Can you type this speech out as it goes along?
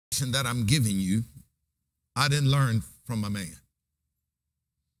information that I'm giving you, I didn't learn from a man.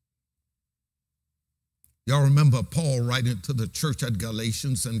 Y'all remember Paul writing to the church at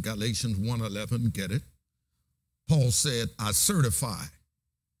Galatians in Galatians 1:11, get it? Paul said, I certify,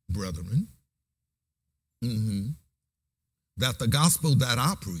 brethren, that the gospel that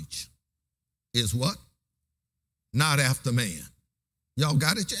I preach is what? Not after man. Y'all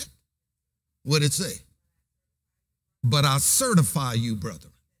got it yet? What'd it say? But I certify you,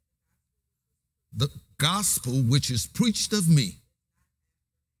 brethren, the gospel which is preached of me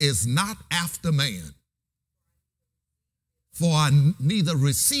is not after man. For I neither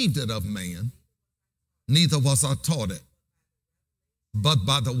received it of man, neither was I taught it, but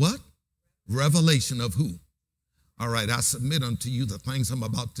by the what? Revelation of who? All right, I submit unto you the things I'm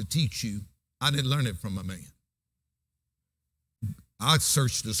about to teach you. I didn't learn it from a man. I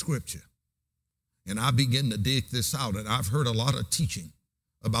searched the scripture, and I began to dig this out, and I've heard a lot of teaching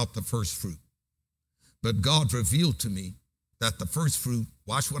about the first fruit. But God revealed to me that the first fruit,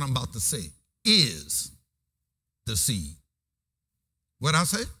 watch what I'm about to say, is the seed. What'd I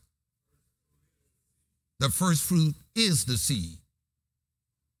say? The first fruit is the seed.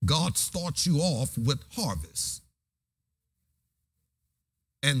 God starts you off with harvest.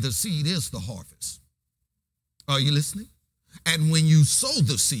 And the seed is the harvest. Are you listening? And when you sow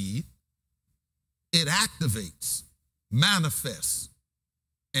the seed, it activates, manifests,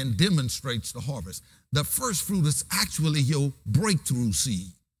 and demonstrates the harvest. The first fruit is actually your breakthrough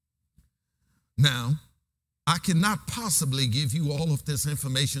seed. Now, I cannot possibly give you all of this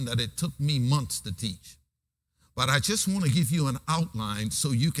information that it took me months to teach. But I just want to give you an outline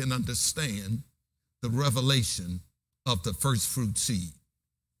so you can understand the revelation of the first fruit seed.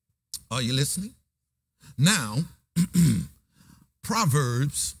 Are you listening? Now,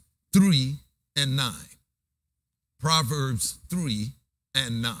 Proverbs 3 and 9. Proverbs 3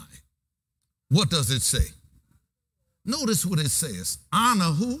 and 9. What does it say? Notice what it says.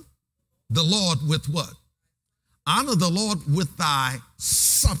 Honor who? The Lord with what? Honor the Lord with thy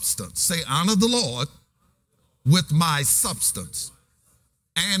substance. Say, honor the Lord with my substance.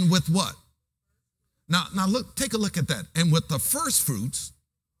 And with what? Now look, take a look at that. And with the first fruits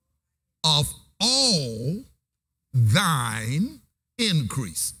of all thine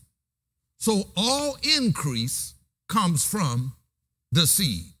increase. So all increase comes from the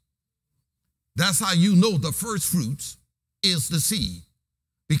seed. That's how you know the first fruits is the seed.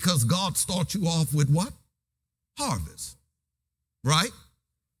 Because God starts you off with what? Harvest. Right?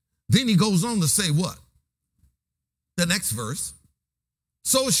 Then he goes on to say what? The next verse.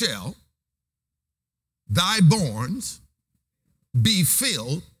 So shall thy barns be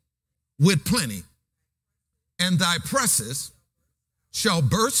filled with plenty, and thy presses shall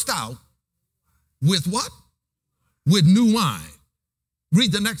burst out with what? With new wine.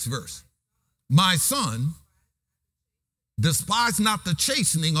 Read the next verse. My son, despise not the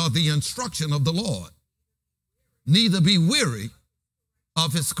chastening or the instruction of the Lord, neither be weary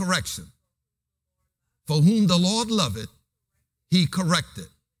of his correction. For whom the Lord loveth, he corrected,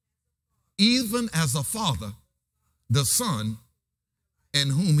 even as a father, the son, in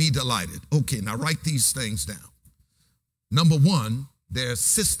whom he delighted. Okay, now write these things down. Number one, there's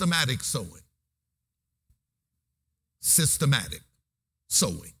systematic sowing. Systematic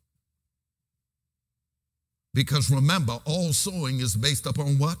sowing. Because remember, all sowing is based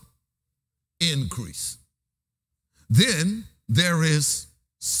upon what? Increase. Then there is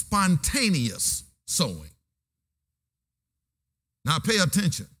spontaneous sowing. Now pay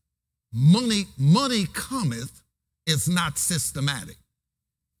attention. Money cometh is not systematic.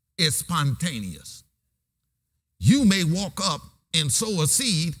 It's spontaneous. You may walk up and sow a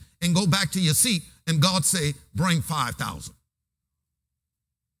seed and go back to your seat and God say, bring 5,000.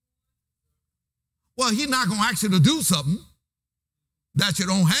 Well, he's not going to ask you to do something that you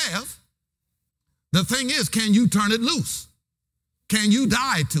don't have. The thing is, can you turn it loose? Can you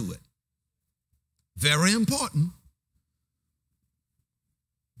die to it? Very important.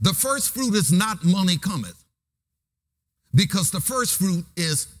 The first fruit is not money cometh, because the first fruit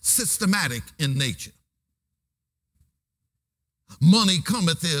is systematic in nature. Money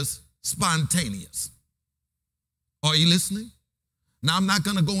cometh is spontaneous. Are you listening? Now, I'm not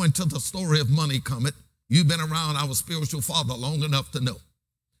going to go into the story of money cometh. You've been around our spiritual father long enough to know.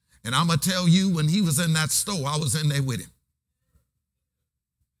 And I'm going to tell you, when he was in that store, I was in there with him.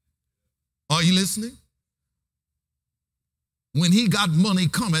 Are you listening? When he got money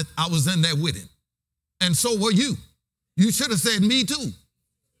cometh, I was in there with him. And so were you. You should have said me too.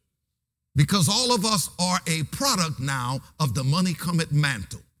 Because all of us are a product now of the money cometh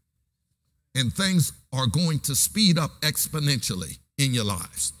mantle. And things are going to speed up exponentially in your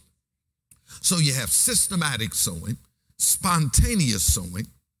lives. So you have systematic sowing, spontaneous sowing,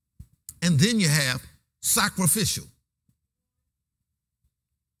 and then you have sacrificial.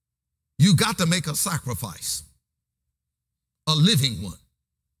 You got to make a sacrifice, a living one.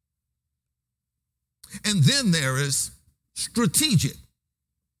 And then there is strategic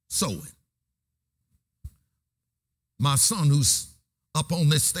sowing. My son, who's up on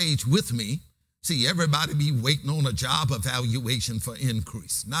this stage with me, see, everybody be waiting on a job evaluation for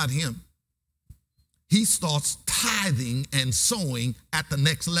increase. Not him. He starts tithing and sowing at the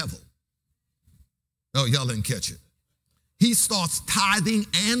next level. Oh, y'all didn't catch it. He starts tithing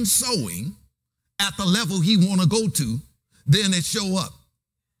and sowing at the level he want to go to, then it show up.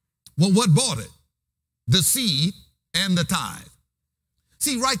 Well, what bought it? The seed and the tithe.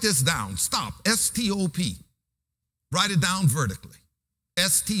 See, write this down. Stop. S-T-O-P. Write it down vertically.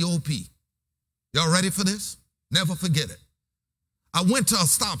 S-T-O-P. Y'all ready for this? Never forget it. I went to a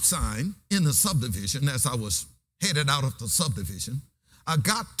stop sign in the subdivision as I was headed out of the subdivision. I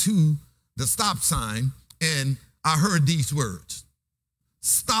got to the stop sign and I heard these words: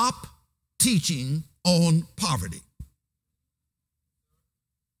 stop teaching on poverty.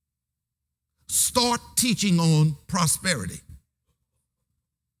 Start teaching on prosperity.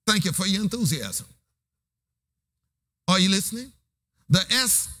 Thank you for your enthusiasm. Are you listening? The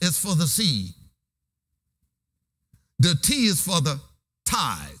S is for the seed. The T is for the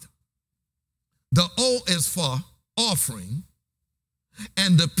tithe. The O is for offering.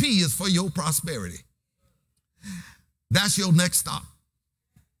 And the P is for your prosperity. That's your next stop.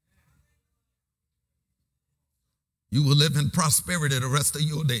 You will live in prosperity the rest of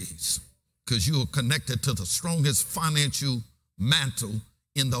your days because you are connected to the strongest financial mantle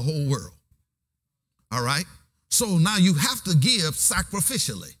in the whole world. All right? So now you have to give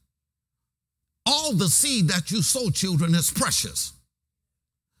sacrificially. All the seed that you sow, children, is precious.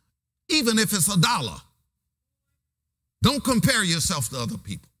 Even if it's $1. Don't compare yourself to other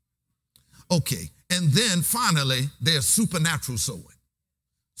people. Okay, and then finally, there's supernatural sowing.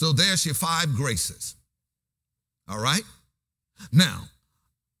 So there's your 5 graces. All right? Now,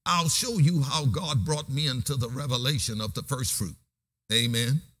 I'll show you how God brought me into the revelation of the first fruit.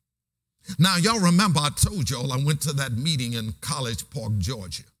 Amen. Now, y'all remember I told y'all I went to that meeting in College Park,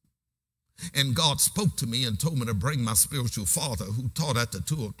 Georgia. And God spoke to me and told me to bring my spiritual father, who taught at the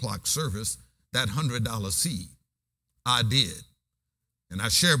 2 o'clock service, that $100 seed. I did. And I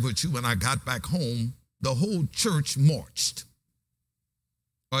shared with you when I got back home, the whole church marched.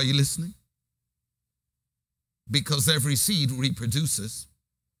 Are you listening? Because every seed reproduces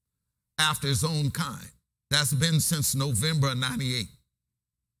after its own kind. That's been since November of '98.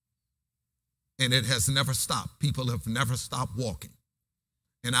 And it has never stopped. People have never stopped walking.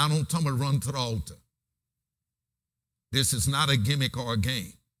 And I don't tell them to run to the altar. This is not a gimmick or a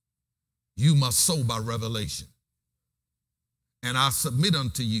game. You must sow by revelation. And I submit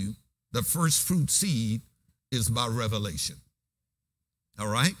unto you, the first fruit seed is by revelation. All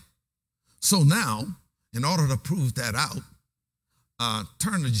right? So now, in order to prove that out,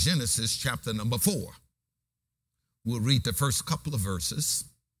 turn to Genesis chapter number 4. We'll read the first couple of verses.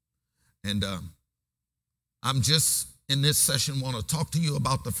 And I'm just, in this session, want to talk to you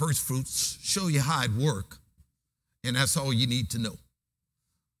about the first fruits, show you how it works, and that's all you need to know.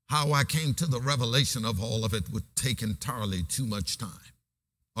 How I came to the revelation of all of it would take entirely too much time.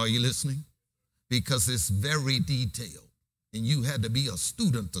 Are you listening? Because it's very detailed, and you had to be a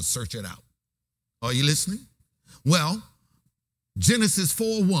student to search it out. Are you listening? Well, Genesis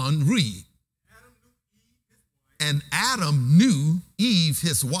 4:1, read. And Adam knew Eve,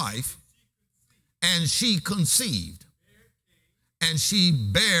 his wife, and she conceived. And she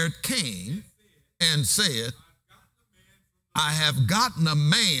bare Cain and said, I have gotten a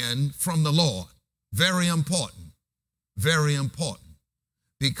man from the Lord. Very important. Very important.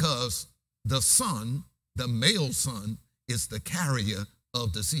 Because the son, the male son, is the carrier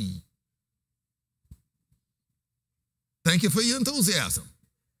of the seed. Thank you for your enthusiasm.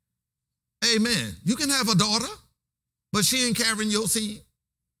 Amen. You can have a daughter, but she ain't carrying your seed.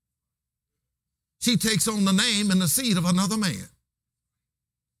 She takes on the name and the seed of another man.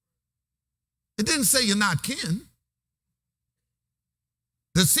 It didn't say you're not kin.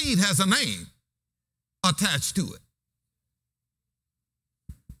 The seed has a name attached to it.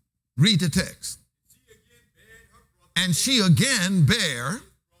 Read the text. And she again bare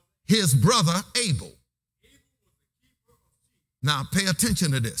his brother Abel. Now pay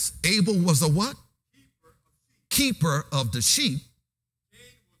attention to this. Abel was a what? Keeper of the sheep.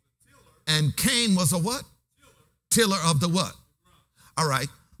 And Cain was a what? Tiller of the what? All right.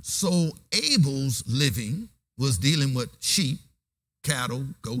 So Abel's living was dealing with sheep. cattle,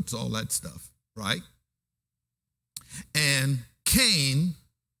 goats, all that stuff, right? And Cain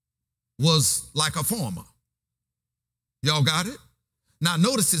was like a farmer. Y'all got it? Now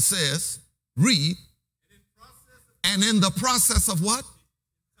notice it says, read, and in the process of what?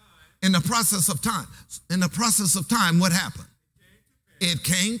 In the process of time. In the process of time, what happened? It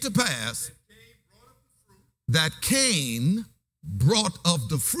came to pass that Cain brought of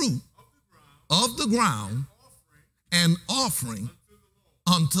the fruit of the ground an offering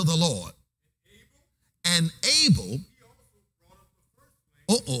unto the Lord. And Abel,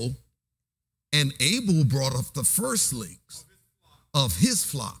 and Abel brought up the firstlings of his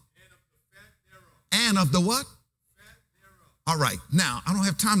flock and of the what? All right, now I don't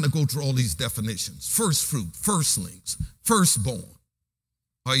have time to go through all these definitions. First fruit, firstlings, firstborn.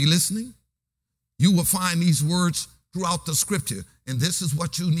 Are you listening? You will find these words throughout the scripture, and this is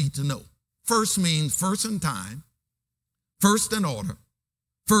what you need to know. First means first in time, first in order,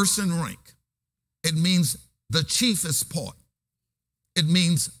 first in rank. It means the chiefest part. It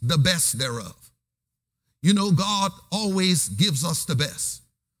means the best thereof. You know, God always gives us the best.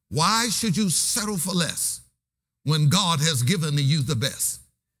 Why should you settle for less when God has given you the best?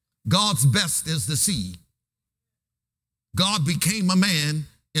 God's best is the seed. God became a man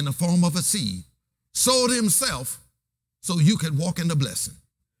in the form of a seed, sold himself so you could walk in the blessing.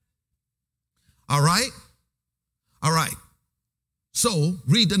 All right? All right. So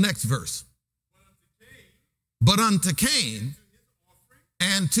read the next verse. But unto Cain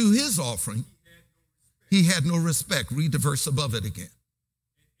and to his offering, he had no respect. Read the verse above it again.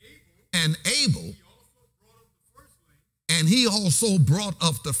 And Abel, and he also brought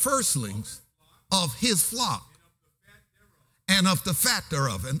of the firstlings of his flock and of the fat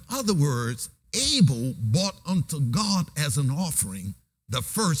thereof. In other words, Abel brought unto God as an offering the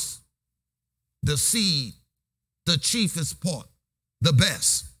first, the seed, the chiefest part, the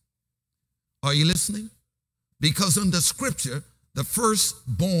best. Are you listening? Because in the scripture, the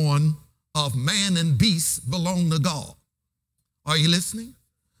firstborn of man and beast belong to God. Are you listening?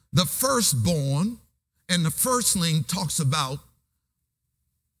 The firstborn and the firstling talks about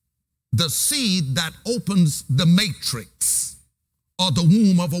the seed that opens the matrix or the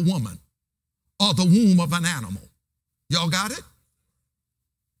womb of a woman or the womb of an animal. Y'all got it?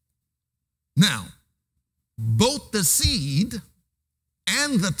 Now, both the seed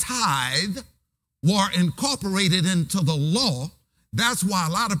and the tithe were incorporated into the law. That's why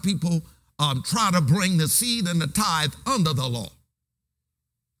a lot of people try to bring the seed and the tithe under the law.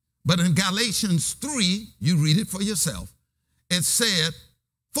 But in Galatians 3, you read it for yourself, it said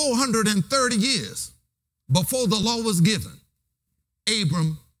 430 years before the law was given,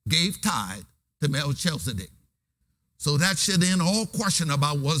 Abram gave tithe to Melchizedek. So that should end all question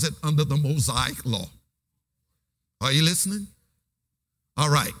about was it under the Mosaic law. Are you listening?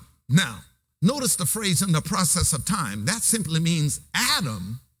 All right. Now, notice the phrase in the process of time. That simply means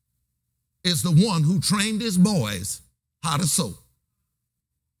Adam is the one who trained his boys how to sow.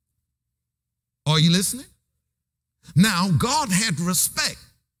 Are you listening? Now, God had respect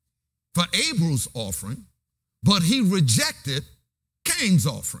for Abel's offering, but he rejected Cain's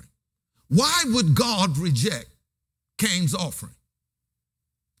offering. Why would God reject Cain's offering?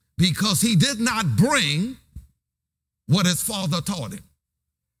 Because he did not bring what his father taught him.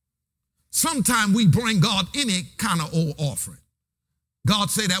 Sometimes we bring God any kind of old offering.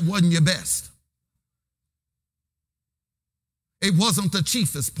 God said that wasn't your best. It wasn't the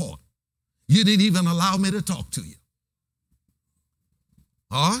chiefest part. You didn't even allow me to talk to you.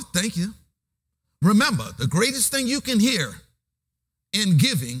 Oh, thank you. Remember, the greatest thing you can hear in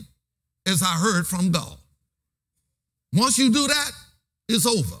giving is I heard from God. Once you do that, it's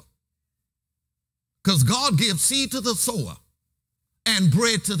over. Because God gives seed to the sower and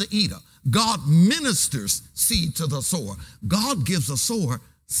bread to the eater. God ministers seed to the sower. God gives a sower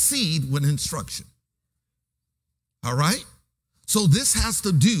seed with instruction. All right? So this has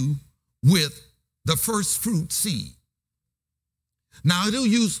to do with the first fruit seed. Now, it'll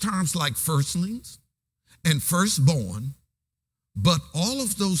use terms like firstlings and firstborn, but all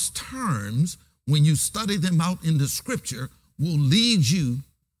of those terms, when you study them out in the scripture, will lead you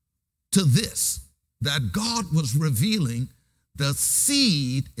to this, that God was revealing the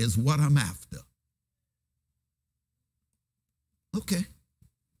seed is what I'm after. Okay.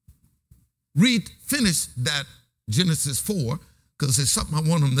 Finish that Genesis 4, because it's something I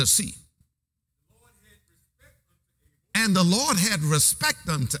want them to see. And the Lord had respect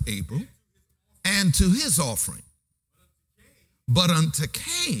unto Abel and to his offering. But unto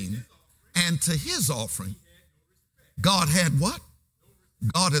Cain and to his offering, God had what?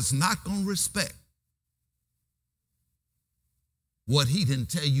 God is not going to respect. what he didn't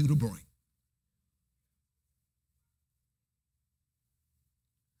tell you to bring.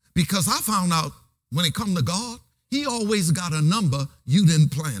 Because I found out when it come to God, he always got a number you didn't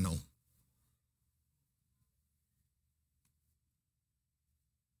plan on.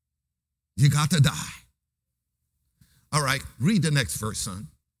 You got to die. All right, read the next verse, son.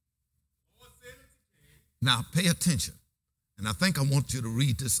 Now, pay attention. And I think I want you to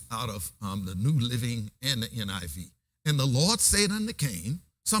read this out of the New Living and the NIV. And the Lord said unto Cain,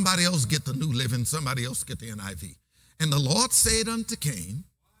 somebody else get the New Living, somebody else get the NIV. And the Lord said unto Cain,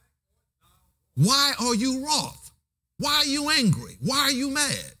 why are you wroth? Why are you angry? Why are you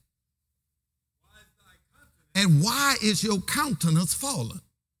mad? And why is your countenance fallen?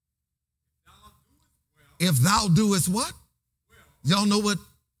 If thou doest what? Y'all know what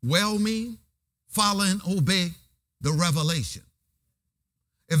well mean? Follow and obey the revelation.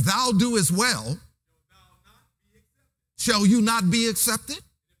 If thou doest well, shall you not be accepted?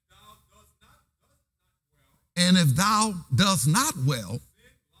 And if thou dost not well,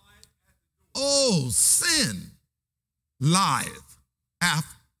 oh, sin lieth at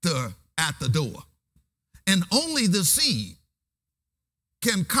the door. And only the seed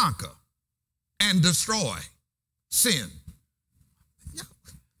can conquer and destroy sin.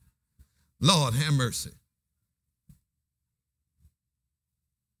 Lord, have mercy.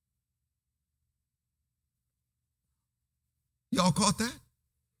 Y'all caught that?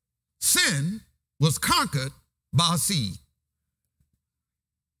 Sin was conquered by a seed.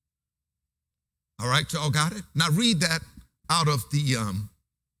 All right, y'all got it? Now read that out of the,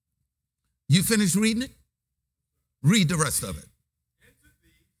 you finished reading it? Read the rest of it.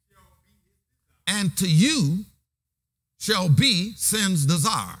 And to you shall be sin's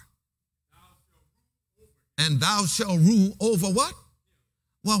desire. And thou shalt rule over what?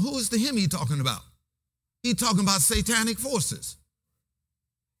 Well, who is the him he talking about? He talking about satanic forces.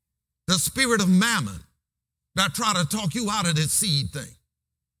 The spirit of mammon that try to talk you out of this seed thing.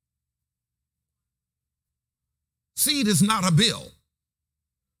 Seed is not a bill.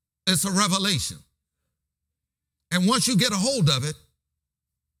 It's a revelation. And once you get a hold of it,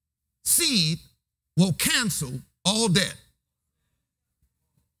 seed will cancel all debt.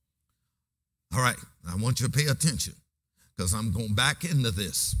 All right, I want you to pay attention because I'm going back into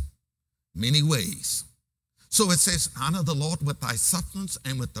this many ways. So it says, honor the Lord with thy substance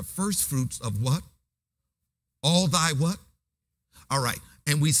and with the first fruits of what? All thy what? All right,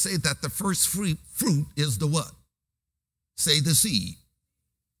 and we say that the first fruit is the what? Say the seed.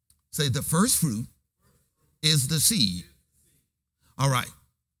 Say the first fruit is the seed. All right.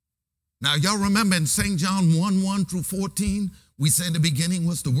 Now, y'all remember in St. John 1 through 14, we said in the beginning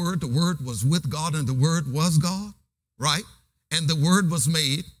was the Word was with God, and the Word was God, right? And the Word was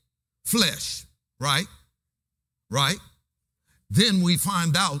made flesh, right? Right? Then we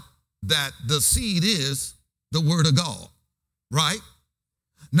find out that the seed is the Word of God, right?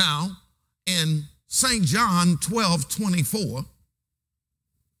 Now, in St. John 12:24,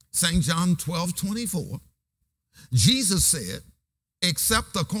 St. John 12:24, Jesus said,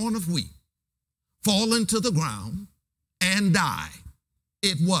 except the corn of wheat fall into the ground and die,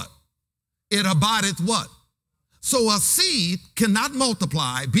 it what? It abideth what? So a seed cannot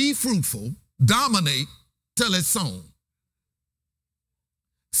multiply, be fruitful, dominate till it's sown.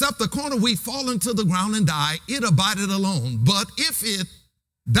 Except the corn of wheat fall into the ground and die, it abideth alone. But if it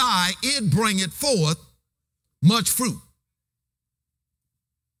die, it bringeth forth much fruit.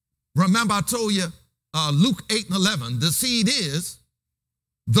 Remember I told you, Luke 8:11, the seed is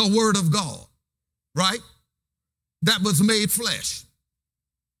the Word of God, right? That was made flesh,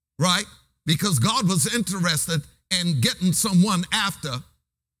 right? Because God was interested in getting someone after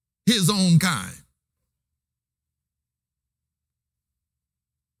his own kind.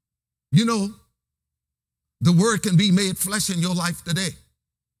 You know, the Word can be made flesh in your life today.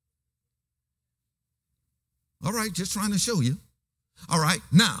 All right, just trying to show you. All right,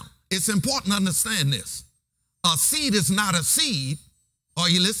 now, it's important to understand this. A seed is not a seed, are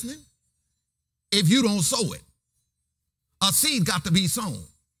you listening? If you don't sow it. A seed got to be sown.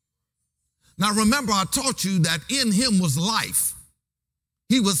 Now remember, I taught you that in him was life.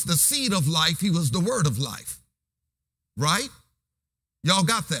 He was the seed of life. He was the word of life. Right? Y'all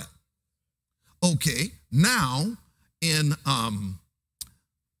got that? Okay, now in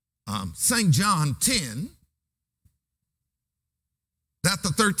St. John 10, that's the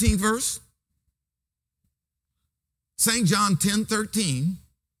 13th verse? St. John 10:13,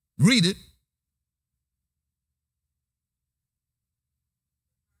 read it.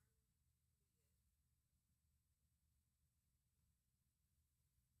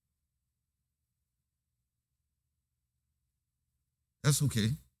 That's okay.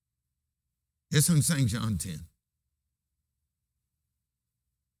 It's in St. John 10.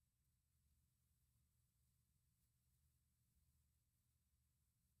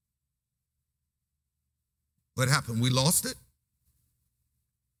 What happened? We lost it?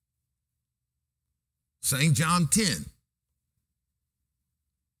 St. John 10.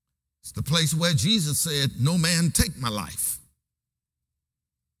 It's the place where Jesus said, no man take my life.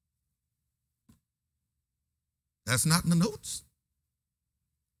 That's not in the notes.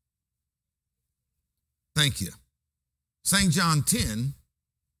 Thank you. St. John 10,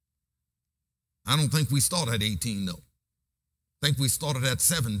 I don't think we start at 18, though. I think we started at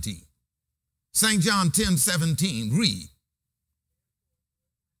 17. St. John 10:17, read.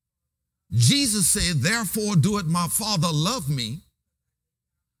 Jesus said, therefore doeth my Father love me,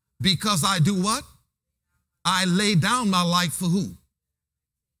 because I do what? I lay down my life for who?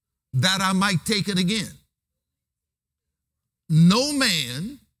 That I might take it again. No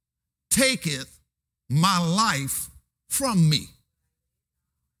man taketh my life from me,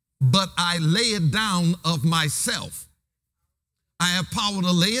 but I lay it down of myself. I have power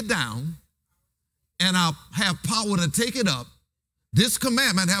to lay it down, and I have power to take it up. This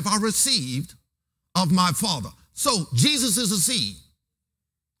commandment have I received of my Father. So Jesus is a seed.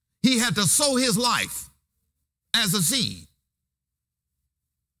 He had to sow his life as a seed.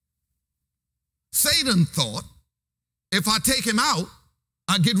 Satan thought, if I take him out,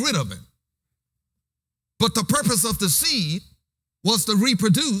 I get rid of him. But the purpose of the seed was to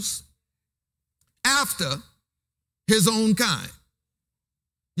reproduce after his own kind.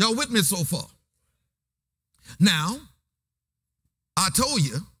 Y'all with me so far? Now, I told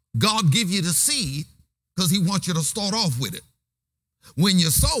you, God give you the seed because he wants you to start off with it. When you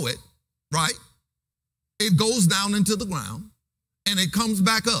sow it, right, it goes down into the ground and it comes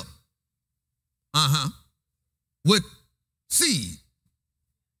back up. With seed.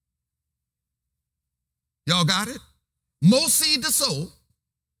 Y'all got it? More seed to sow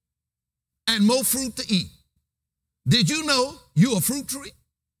and more fruit to eat. Did you know you're a fruit tree?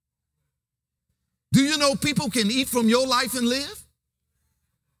 Do you know people can eat from your life and live?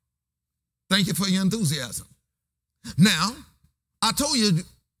 Thank you for your enthusiasm. Now, I told you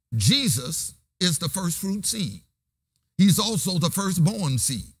Jesus is the first fruit seed. He's also the firstborn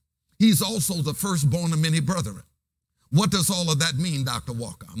seed. He's also the firstborn of many brethren. What does all of that mean, Dr.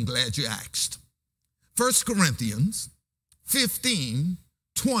 Walker? I'm glad you asked. 1 Corinthians 15,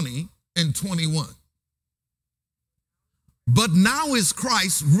 20, and 21. But now is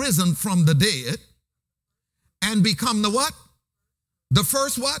Christ risen from the dead and become the what? The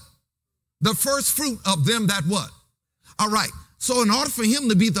first what? The first fruit of them that what? All right. So in order for him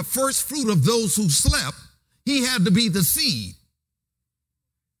to be the first fruit of those who slept, he had to be the seed.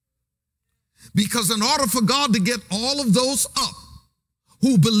 Because in order for God to get all of those up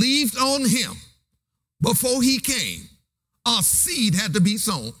who believed on him before he came, a seed had to be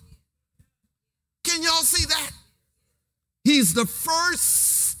sown. Can y'all see that? He's the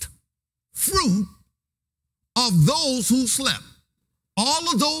first fruit of those who slept.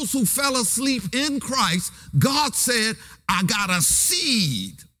 All of those who fell asleep in Christ, God said, I got a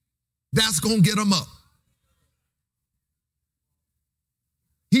seed that's going to get them up.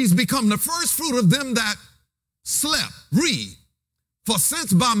 He's become the first fruit of them that slept. Read. For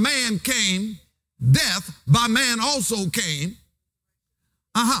since by man came death, by man also came.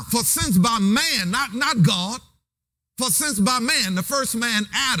 For since by man, not God, for since by man, the first man,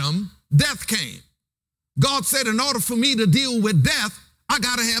 Adam, death came. God said, in order for me to deal with death, I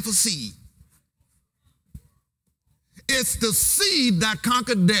got to have a seed. It's the seed that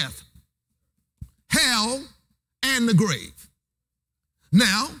conquered death, hell, and the grave.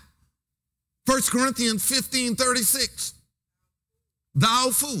 Now, 1 Corinthians 15:36, thou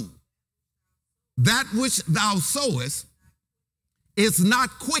fool, that which thou sowest is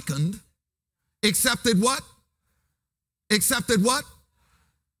not quickened, except it what? Except it what?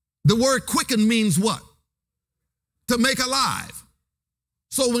 The word quicken means what? To make alive.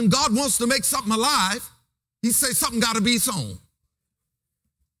 So when God wants to make something alive, he says something got to be sown.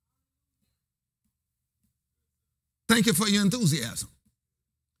 Thank you for your enthusiasm.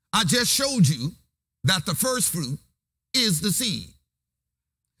 I just showed you that the first fruit is the seed,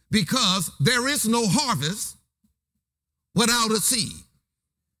 because there is no harvest without a seed.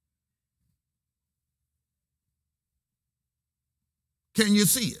 Can you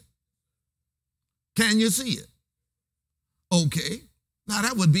see it? Can you see it? Okay. Now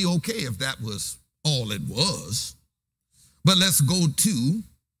that would be okay if that was all it was. But let's go to,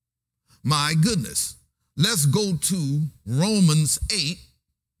 my goodness, let's go to Romans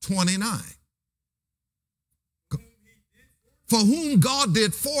 8:29. For whom God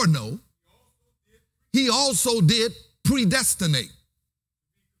did foreknow, he also did predestinate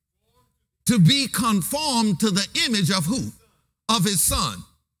to be conformed to the image of who? Of his son.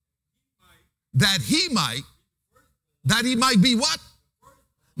 That he might be what?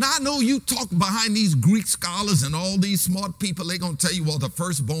 Now, I know you talk behind these Greek scholars and all these smart people, they're going to tell you, well, the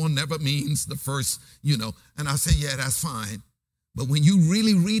firstborn never means the first, And I say, yeah, that's fine. But when you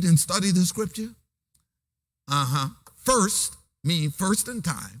really read and study the scripture, first means first in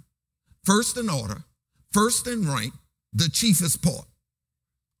time, first in order, first in rank, the chiefest part.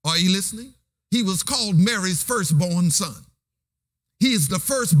 Are you listening? He was called Mary's firstborn son. He is the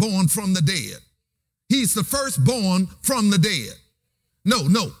firstborn from the dead. He's the firstborn from the dead.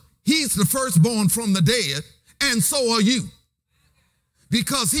 No, he's the firstborn from the dead, and so are you.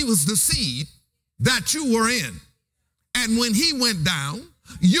 Because he was the seed that you were in. And when he went down,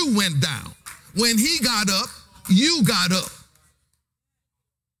 you went down. When he got up, you got up.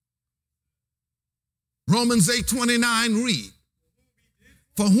 Romans 8:29 read,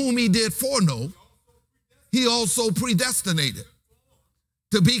 for whom he did foreknow, he also predestinated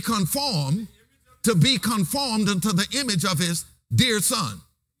to be conformed unto the image of his dear son.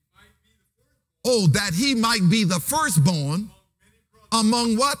 Oh, that he might be the firstborn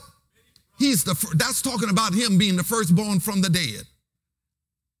among what? That's talking about him being the firstborn from the dead.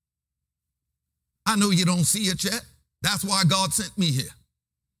 I know you don't see it yet. That's why God sent me here.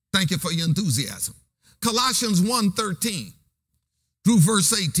 Thank you for your enthusiasm. Colossians 1:13 through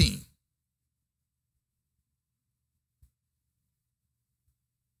verse 18.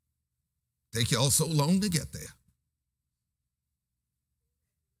 Take y'all so long to get there.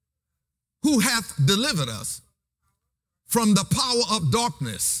 Who hath delivered us from the power of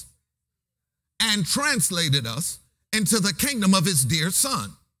darkness and translated us into the kingdom of his dear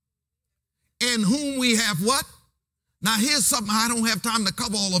son, in whom we have what? Now here's something, I don't have time to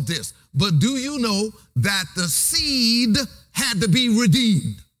cover all of this, but do you know that the seed had to be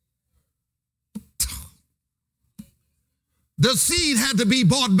redeemed? The seed had to be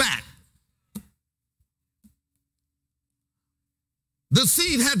bought back. The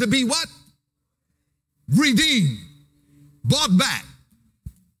seed had to be what? Redeemed, bought back.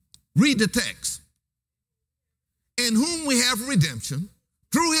 Read the text. In whom we have redemption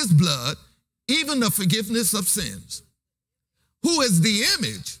through his blood, even the forgiveness of sins. Who is the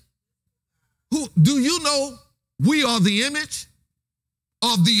image? Who do you know we are the image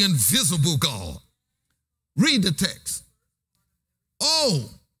of the invisible God? Read the text. Oh,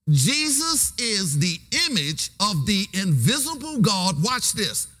 Jesus is the image of the invisible God. Watch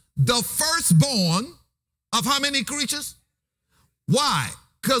this. The firstborn of how many creatures? Why?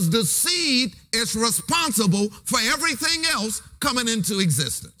 Because the seed is responsible for everything else coming into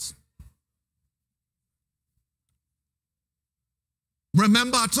existence.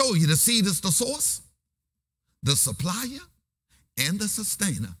 Remember, I told you the seed is the source, the supplier, and the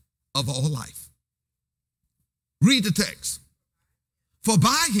sustainer of all life. Read the text. For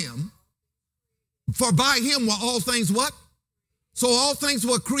by him were all things what? So all things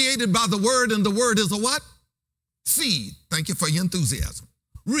were created by the word, and the word is a what? Seed. Thank you for your enthusiasm.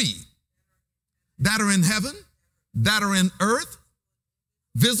 Read. That are in heaven, that are in earth,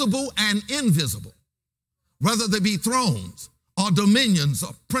 visible and invisible, whether they be thrones or dominions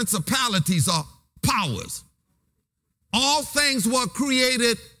or principalities or powers. All things were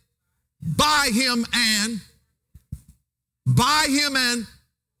created by him and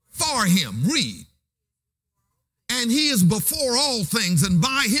for him. Read. And he is before all things, and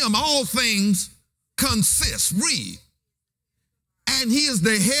by him all things consist. Read. And he is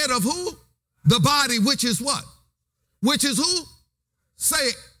the head of who? The body, which is what? Which is who?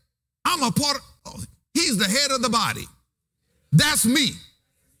 Say, I'm a part of, he's the head of the body. That's me.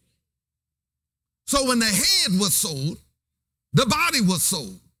 So when the head was sold, the body was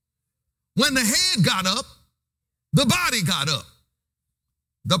sold. When the head got up, the body got up.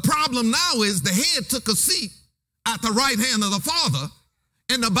 The problem now is the head took a seat at the right hand of the Father,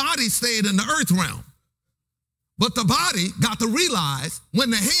 and the body stayed in the earth realm. But the body got to realize when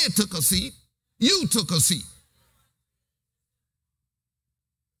the head took a seat, you took a seat.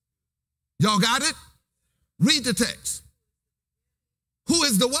 Y'all got it? Read the text. Who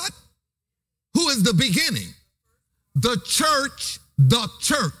is the what? Who is the beginning? The church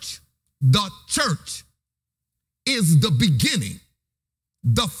is the beginning,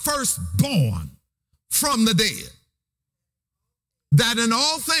 the firstborn from the dead, that in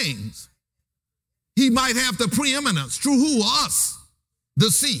all things he might have the preeminence through who? Us, the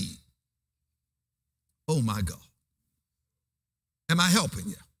seed. Oh my God. Am I helping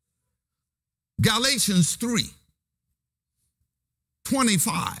you? Galatians 3.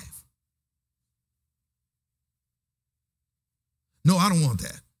 25. No, I don't want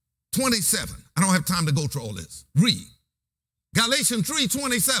that. 27. I don't have time to go through all this. Read. Galatians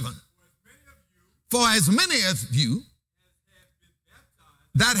 3:27. For as many of you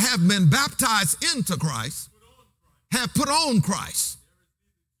that have been baptized into Christ have put on Christ.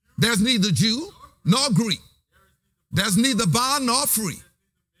 There's neither Jew nor Greek. There's neither bond nor free.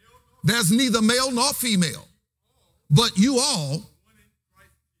 There's neither male nor female. But you all,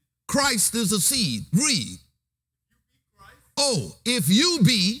 Christ is a seed. Read. Oh, if you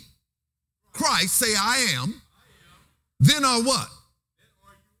be Christ, say I am, then are what?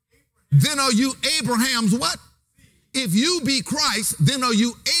 Then are you Abraham's what? If you be Christ, then are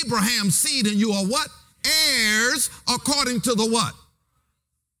you Abraham's seed, and you are what? Heirs according to the what?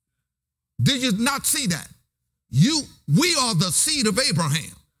 Did you not see that? We are the seed of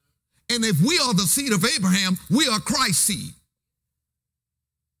Abraham. And if we are the seed of Abraham, we are Christ's seed.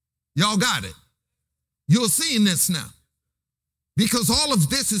 Y'all got it? You're seeing this now. Because all of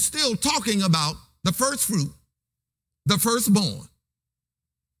this is still talking about the first fruit, the firstborn.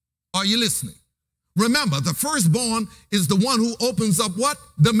 Are you listening? Remember, the firstborn is the one who opens up what?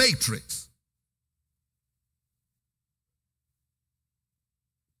 The matrix.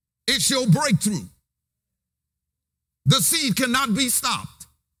 It's your breakthrough. The seed cannot be stopped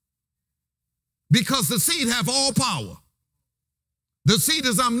because the seed have all power. The seed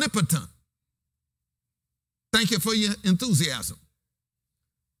is omnipotent. Thank you for your enthusiasm.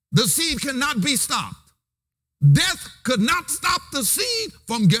 The seed cannot be stopped. Death could not stop the seed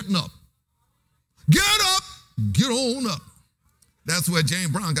from getting up. Get up, get on up. That's where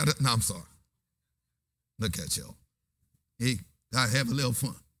James Brown got it. No, I'm sorry. Look at y'all. He got to have a little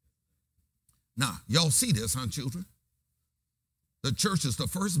fun. Now, y'all see this, huh, children? The church is the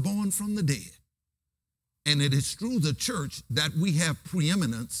firstborn from the dead. And it is through the church that we have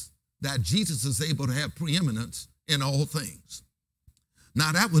preeminence, that Jesus is able to have preeminence in all things.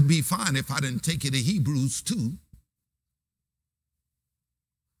 Now, that would be fine if I didn't take you to Hebrews 2.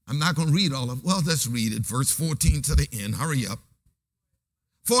 I'm not going to read all of it. Well, let's read it. Verse 14 to the end. Hurry up.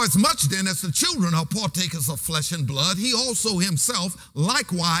 For as much then as the children are partakers of flesh and blood, he also himself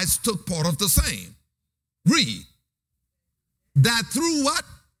likewise took part of the same. Read. That through what?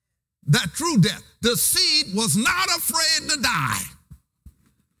 That through death. The seed was not afraid to die.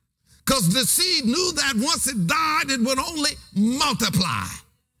 Because the seed knew that once it died, it would only multiply.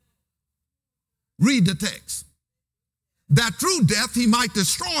 Read the text. That through death he might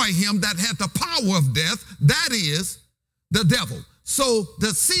destroy him that had the power of death, that is, the devil. So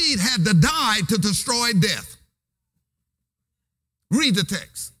the seed had to die to destroy death. Read the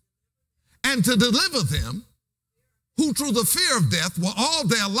text. And to deliver them who through the fear of death were all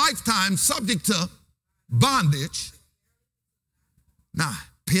their lifetime subject to bondage. Now,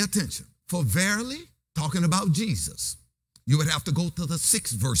 pay attention. For verily, talking about Jesus, you would have to go to the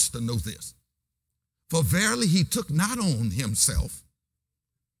 6th verse to know this. For verily he took not on himself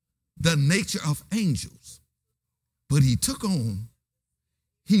the nature of angels, but he took on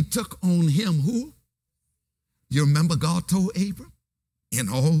him who? You remember God told Abram,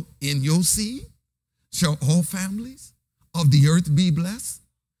 in your seed shall all families of the earth be blessed.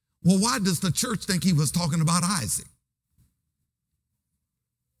 Well, why does the church think he was talking about Isaac?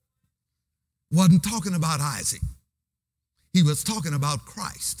 Wasn't talking about Isaac. He was talking about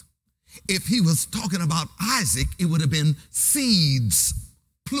Christ. If he was talking about Isaac, it would have been seeds,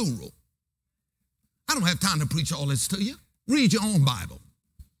 plural. I don't have time to preach all this to you. Read your own Bible.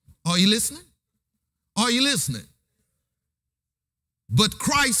 Are you listening? Are you listening? But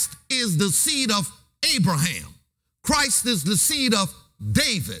Christ is the seed of Abraham. Christ is the seed of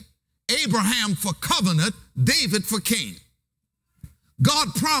David. Abraham for covenant, David for king.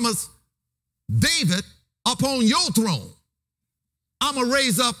 God promised David, upon your throne, I'm going to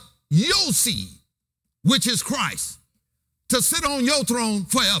raise up your seed, which is Christ, to sit on your throne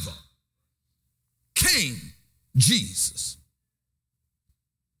forever. King Jesus.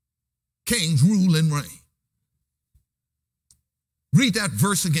 Kings rule and reign. Read that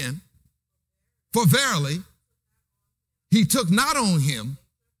verse again. For verily, he took not on him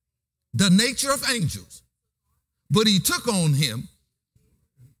the nature of angels, but he took on him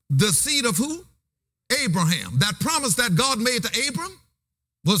the seed of who? Abraham. That promise that God made to Abram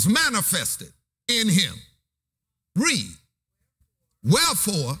was manifested in him. Read.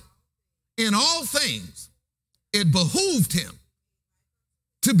 Wherefore, in all things, it behooved him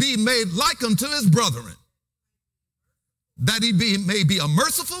to be made like unto his brethren, that he may be a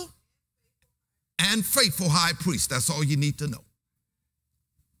merciful and faithful high priest. That's all you need to know.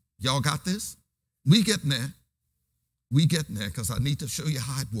 Y'all got this? We getting there. We getting there because I need to show you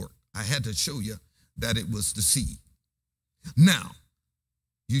how it worked. I had to show you that it was the seed. Now,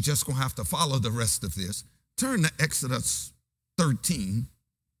 you're just going to have to follow the rest of this. Turn to Exodus 13,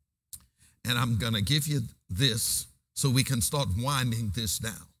 and I'm going to give you this so we can start winding this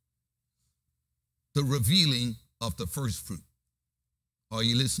down. The revealing of the first fruit. Are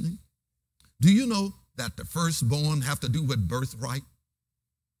you listening? Do you know that the firstborn have to do with birthright?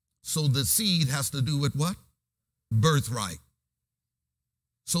 So the seed has to do with what? Birthright.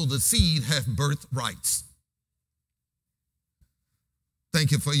 So the seed have birthrights.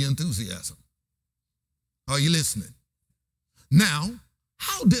 Thank you for your enthusiasm. Are you listening? Now,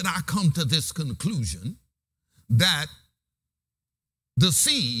 how did I come to this conclusion that the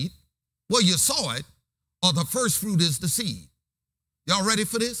seed, well, you saw it, or the first fruit is the seed? Y'all ready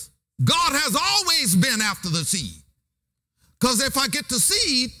for this? God has always been after the seed. Because if I get the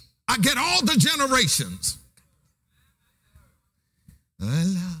seed, I get all the generations.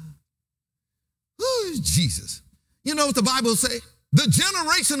 Oh, Jesus. You know what the Bible say? The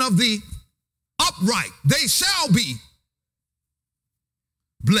generation of the upright, they shall be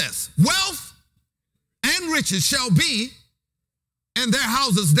blessed. Wealth and riches shall be, and their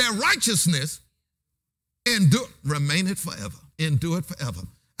houses, their righteousness, remaineth forever. Endure it forever.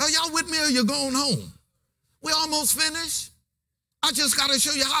 Are y'all with me or you're going home? We almost finished. I just got to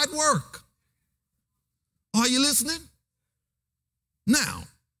show you how it works. Are you listening? Now,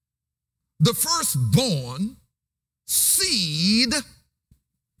 the firstborn seed,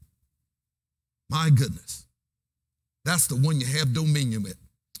 my goodness, that's the one you have dominion with.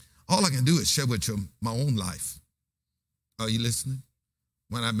 All I can do is share with you my own life. Are you listening?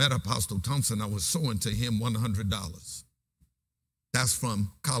 When I met Apostle Thompson, I was sowing to him $100. That's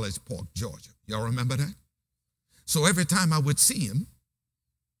from College Park, Georgia. Y'all remember that? So every time I would see him,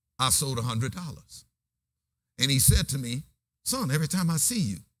 I sowed $100. And he said to me, son, every time I see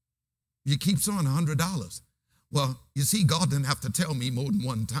you, you keep sowing $100. Well, you see, God didn't have to tell me more than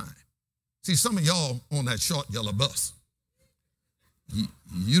one time. See, some of y'all on that short yellow bus,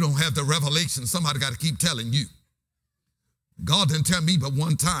 you don't have the revelation. Somebody got to keep telling you. God didn't tell me but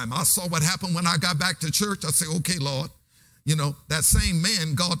one time. I saw what happened when I got back to church. I said, okay, Lord, you know, that same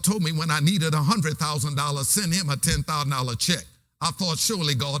man, God told me when I needed $100,000, send him a $10,000 check. I thought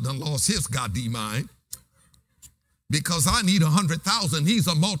surely God done lost his goddamn mind. Because I need 100,000. He's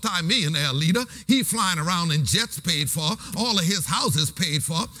a multi-millionaire leader. He flying around in jets paid for, all of his houses paid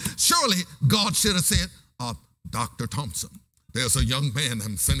for. Surely God should have said, Dr. Thompson, there's a young man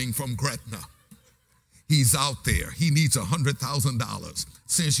I'm sending from Gretna. He's out there. He needs $100,000.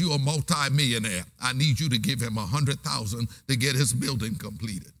 Since you're a multi-millionaire, I need you to give him $100,000 to get his building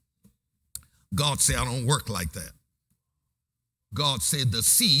completed. God said, I don't work like that. God said the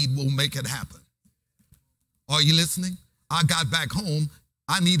seed will make it happen. Are you listening? I got back home.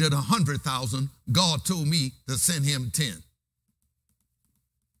 I needed 100,000. God told me to send him 10.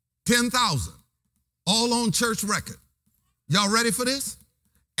 10,000. All on church record. Y'all ready for this?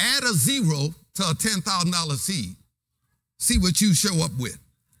 Add a zero to a $10,000 seed. See what you show up with.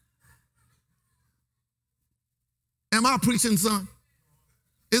 Am I preaching, son?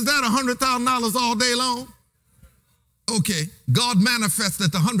 Is that $100,000 all day long? Okay. God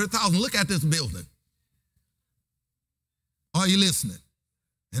manifested the 100,000. Look at this building. Are you listening?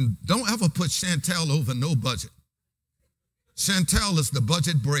 And don't ever put Chantel over no budget. Chantel is the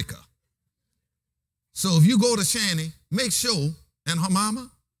budget breaker. So if you go to Shani, make sure, and her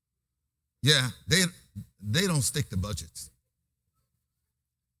mama, yeah, they don't stick to budgets.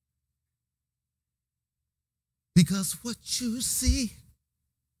 Because what you see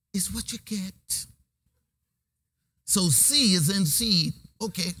is what you get. So C is in seed.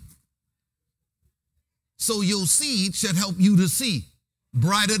 Okay. So your seed should help you to see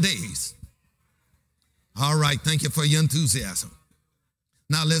brighter days. All right, thank you for your enthusiasm.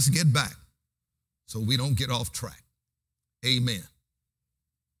 Now let's get back so we don't get off track. Amen.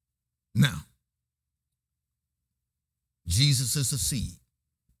 Now, Jesus is a seed.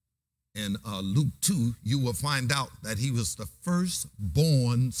 In Luke 2, you will find out that he was the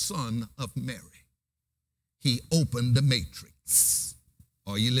firstborn son of Mary. He opened the matrix.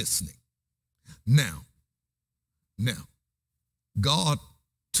 Are you listening? Now, God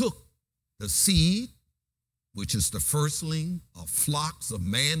took the seed, which is the firstling of flocks of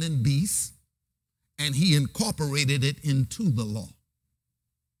man and beast, and he incorporated it into the law.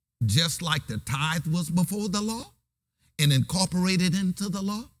 Just like the tithe was before the law and incorporated into the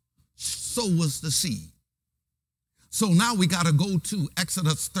law, so was the seed. So now we got to go to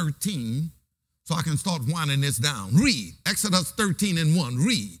Exodus 13 so I can start winding this down. Read. Exodus 13 and 1.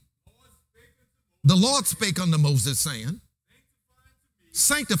 Read. The Lord spake unto Moses, saying,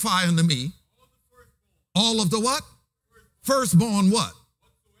 sanctify unto me all of the what? Firstborn what?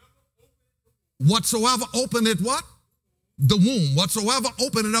 Whatsoever openeth what? The womb. Whatsoever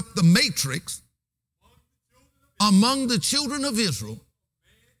openeth up the matrix among the children of Israel,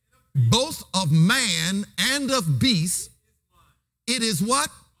 both of man and of beast, it is what?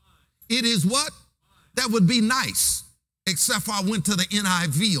 It is what? That would be nice, except for I went to the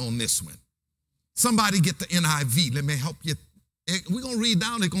NIV on this one. Somebody get the NIV. Let me help you. We're going to read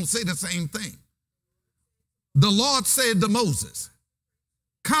down. It's going to say the same thing. The Lord said to Moses,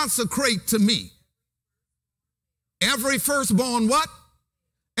 consecrate to me every firstborn what?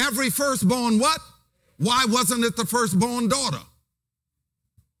 Every firstborn what? Why wasn't it the firstborn daughter?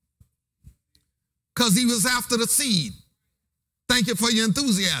 Because he was after the seed. Thank you for your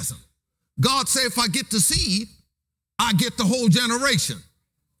enthusiasm. God said, if I get the seed, I get the whole generation.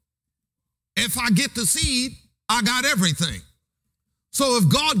 If I get the seed, I got everything. So if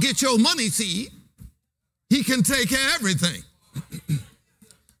God gets your money seed, he can take care of everything.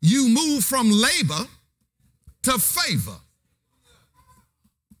 You move from labor to favor.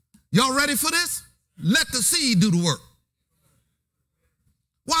 Y'all ready for this? Let the seed do the work.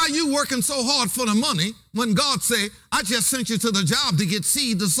 Why are you working so hard for the money when God said, I just sent you to the job to get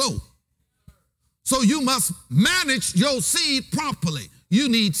seed to sow? So you must manage your seed properly. You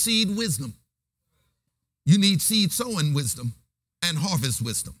need seed wisdom. You need seed sowing wisdom and harvest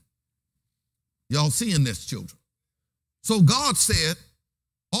wisdom. Y'all seeing this, children? So God said,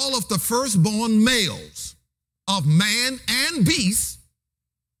 all of the firstborn males of man and beast,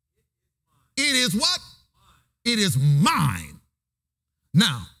 it is what? It is mine.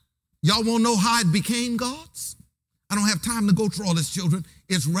 Now, y'all want to know how it became God's? I don't have time to go through all this, children.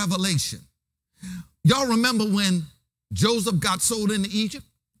 It's revelation. Y'all remember when Joseph got sold into Egypt?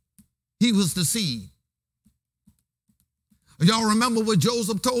 He was the seed. Y'all remember what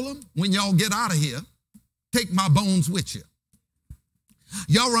Joseph told him? When y'all get out of here, take my bones with you.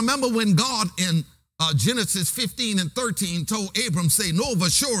 Y'all remember when God in Genesis 15 and 13 told Abram, say, know of a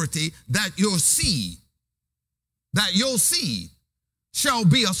surety that your seed shall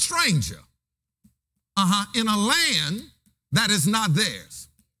be a stranger in a land that is not theirs.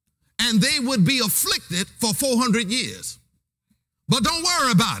 And they would be afflicted for 400 years. But don't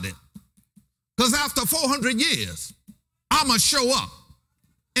worry about it, because after 400 years, I'm going to show up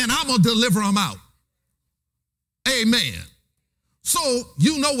and I'm going to deliver them out. Amen. So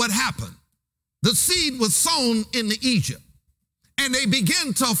you know what happened. The seed was sown in Egypt and they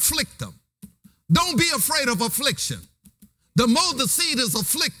began to afflict them. Don't be afraid of affliction. The more the seed is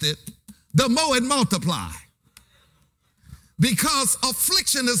afflicted, the more it multiplies. Because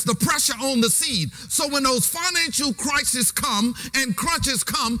affliction is the pressure on the seed. So when those financial crises come and crunches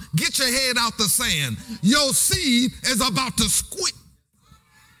come, get your head out the sand. Your seed is about to squeak.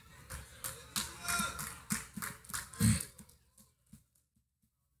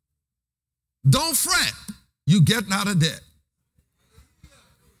 Don't fret. You getting out of debt.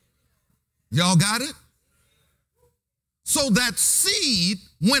 Y'all got it? So that seed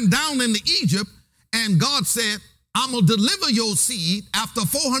went down into Egypt, and God said, I'm going to deliver your seed after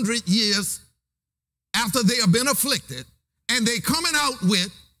 400 years after they have been afflicted, and they coming out with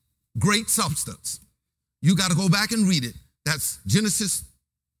great substance. You got to go back and read it. That's Genesis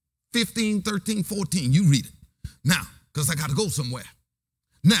 15, 13, 14. You read it. Now, because I got to go somewhere.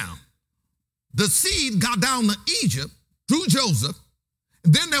 Now, the seed got down to Egypt through Joseph.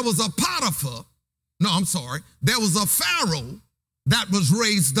 Then there was a Potiphar. There was a Pharaoh that was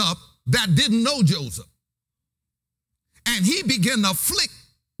raised up that didn't know Joseph. And he began to afflict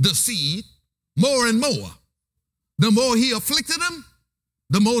the seed more and more. The more he afflicted them,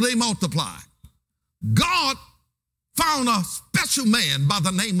 the more they multiplied. God found a special man by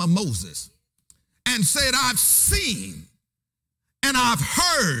the name of Moses and said, I've seen and I've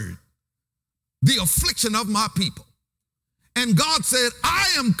heard the affliction of my people. And God said,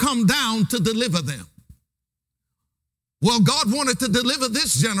 I am come down to deliver them. Well, God wanted to deliver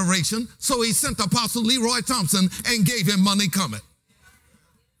this generation, so he sent Apostle Leroy Thompson and gave him money coming.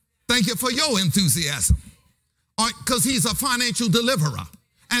 Thank you for your enthusiasm. All right, because he's a financial deliverer,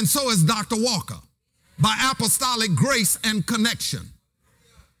 and so is Dr. Walker, by apostolic grace and connection.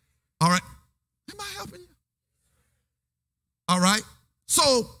 All right. Am I helping you? All right.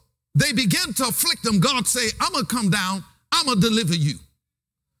 So they begin to afflict them. God say, I'm going to come down. I'm going to deliver you.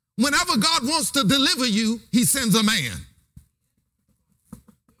 Whenever God wants to deliver you, he sends a man.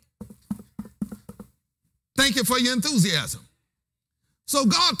 Thank you for your enthusiasm. So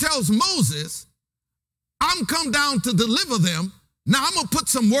God tells Moses, I'm come down to deliver them. Now I'm going to put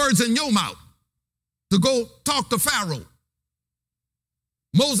some words in your mouth. to go talk to Pharaoh.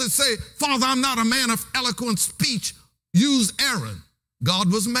 Moses said, Father, I'm not a man of eloquent speech. Use Aaron.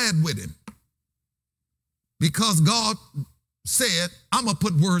 God was mad with him because God said, I'm going to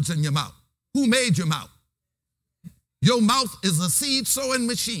put words in your mouth. Who made your mouth? Your mouth is a seed sowing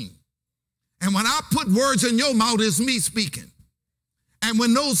machine. And when I put words in your mouth, it's me speaking. And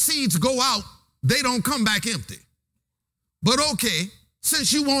when those seeds go out, they don't come back empty. But okay,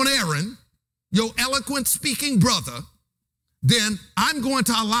 since you want Aaron, your eloquent speaking brother, then I'm going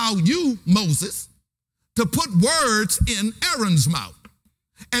to allow you, Moses, to put words in Aaron's mouth.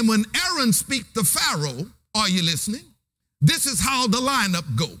 And when Aaron speaks to Pharaoh, are you listening? This is how the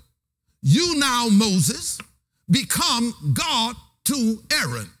lineup go. You now, Moses, become God to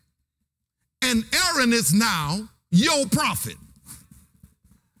Aaron. And Aaron is now your prophet.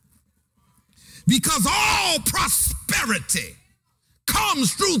 Because all prosperity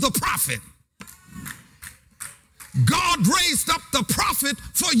comes through the prophet. God raised up the prophet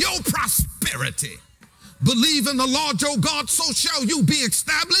for your prosperity. Believe in the Lord your God, so shall you be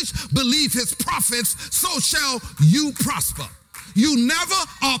established. Believe his prophets, so shall you prosper. You never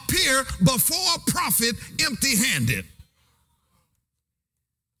appear before a prophet empty-handed.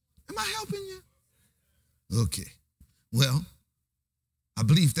 Am I helping you? Okay. Well, I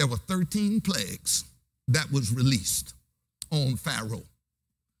believe there were 13 plagues that was released on Pharaoh,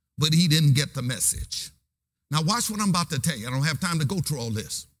 but he didn't get the message. Now watch what I'm about to tell you. I don't have time to go through all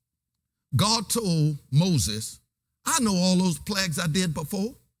this. God told Moses, I know all those plagues I did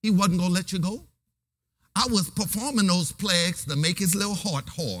before. He wasn't going to let you go. I was performing those plagues to make his little heart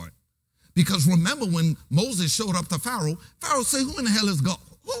hard. Because remember when Moses showed up to Pharaoh, Pharaoh said, who in the hell is God?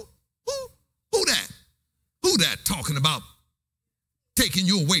 Who that? Who that talking about taking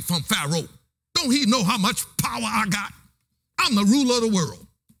you away from Pharaoh? Don't he know how much power I got? I'm the ruler of the world.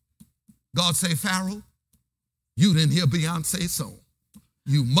 God said, Pharaoh, you didn't hear Beyonce's song.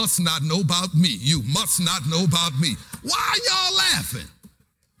 You must not know about me. You must not know about me. Why are y'all laughing?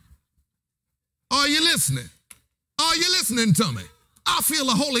 Are you listening? Are you listening to me? I feel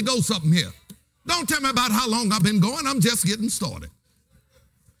the Holy Ghost up in here. Don't tell me about how long I've been going. I'm just getting started.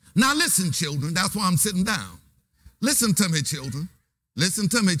 Now listen, children. That's why I'm sitting down. Listen to me, children. Listen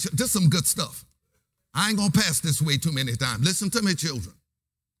to me. Just some good stuff. I ain't going to pass this way too many times. Listen to me, children.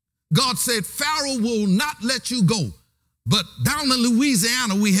 God said, Pharaoh will not let you go. But down in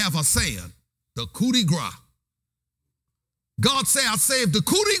Louisiana, we have a saying, the coup de grace. God said, I saved the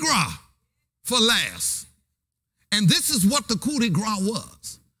coup de grace for last. And this is what the coup de grace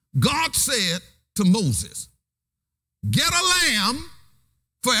was. God said to Moses, get a lamb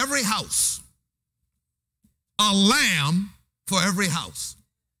for every house. A lamb for every house.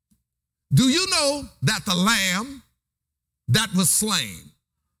 Do you know that the lamb that was slain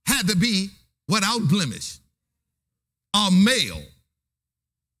had to be without blemish? A male.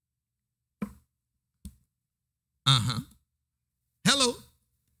 Hello?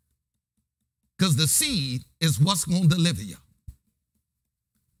 Because the seed is what's going to deliver you.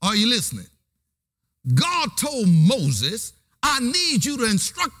 Are you listening? God told Moses, I need you to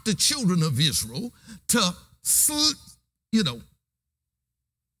instruct the children of Israel to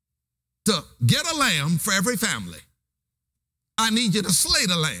get a lamb for every family. I need you to slay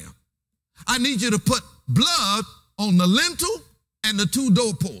the lamb. I need you to put blood on the lintel and the two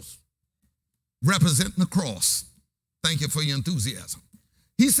doorposts, representing the cross. Thank you for your enthusiasm.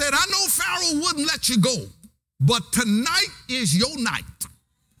 He said, I know Pharaoh wouldn't let you go, but tonight is your night.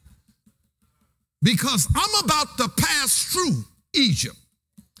 Because I'm about to pass through Egypt,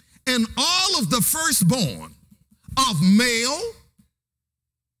 and all of the firstborn of male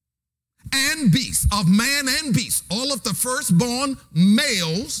and beast, of man and beast, all of the firstborn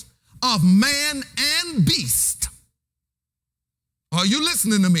males of man and beast, are you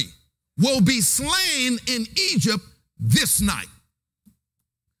listening to me, will be slain in Egypt this night.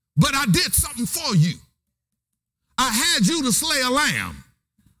 But I did something for you. I had you to slay a lamb.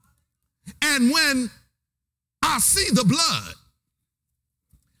 And when I see the blood,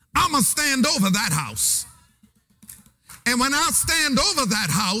 I'm going to stand over that house. And when I stand over that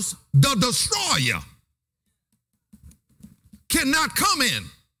house, the destroyer cannot come in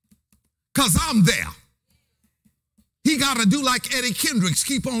because I'm there. He got to do like Eddie Kendricks,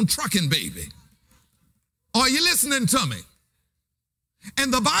 keep on trucking, baby. Are you listening to me?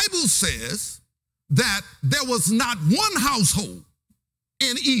 And the Bible says that there was not one household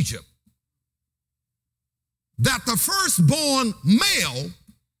in Egypt that the firstborn male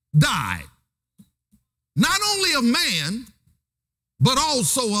died. Not only of man, but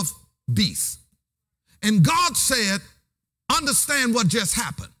also of beast. And God said, understand what just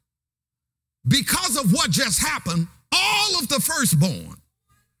happened. because of what just happened, all of the firstborn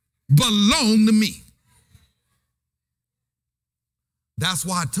belong to me. That's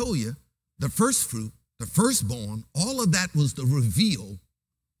why I told you the first fruit, the firstborn, all of that was to reveal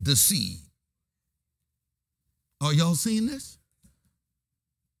the seed. Are y'all seeing this?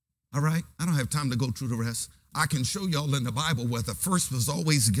 All right, I don't have time to go through the rest. I can show y'all in the Bible where the first was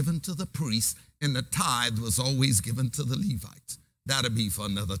always given to the priests and the tithe was always given to the Levites. That'll be for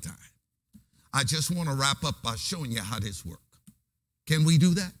another time. I just want to wrap up by showing you how this works. Can we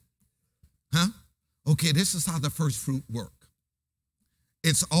do that? Huh? Okay, this is how the first fruit work.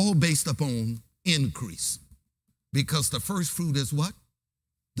 It's all based upon increase because the first fruit is what?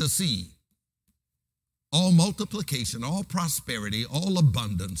 The seed. All multiplication, all prosperity, all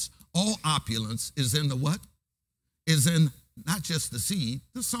abundance, all opulence is in the what? Is in not just the seed,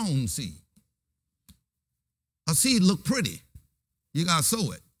 the sown seed. A seed look pretty. You got to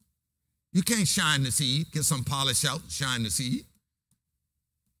sow it. You can't shine the seed, get some polish out, shine the seed.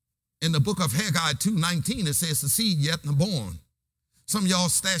 In the book of Haggai 2:19, it says the seed yet not born. Some of y'all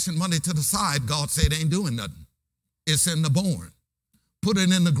stashing money to the side. God said ain't doing nothing. It's in the born. Put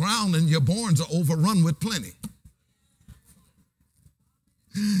it in the ground and your barns are overrun with plenty.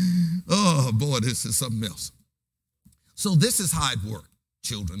 Oh boy, this is something else. So this is how it works,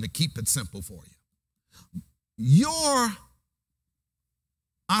 children, to keep it simple for you. Your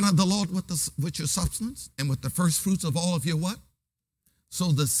honor the Lord with your substance and with the first fruits of all of your what?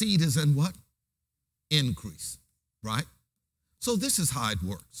 So the seed is in what? Increase, right? So this is how it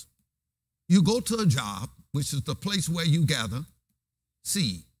works. You go to a job, which is the place where you gather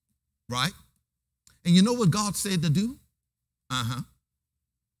seed, right? And you know what God said to do?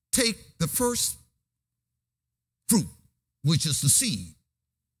 Take the first fruit, which is the seed.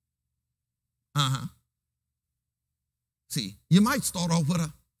 See, you might start off with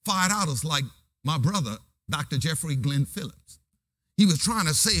a $5 like my brother, Dr. Jeffrey Glenn Phillips. He was trying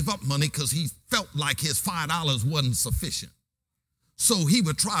to save up money because he felt like his $5 wasn't sufficient. So he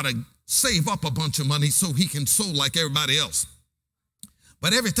would try to save up a bunch of money so he can sow like everybody else.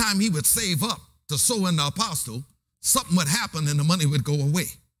 But every time he would save up to sow in the apostle, something would happen and the money would go away.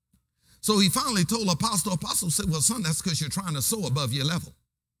 So he finally told Apostle said, well, son, that's because you're trying to sow above your level.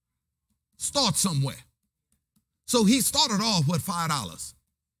 Start somewhere. So he started off with $5.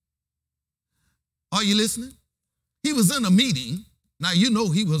 Are you listening? He was in a meeting. Now, you know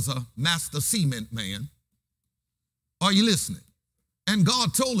he was a master cement man. Are you listening? And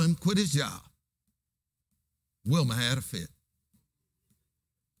God told him quit his job. Wilma had a fit.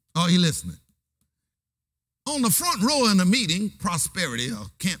 Are you listening? On the front row in a meeting, prosperity or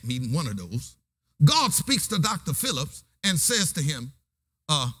camp meeting, one of those, God speaks to Dr. Phillips and says to him,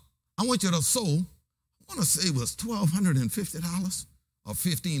 I want you to sow, I want to say it was $1,250 or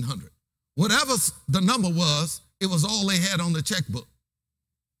 $1,500. Whatever the number was, it was all they had on the checkbook.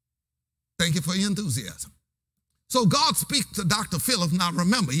 Thank you for your enthusiasm. So God speaks to Dr. Phillips. Now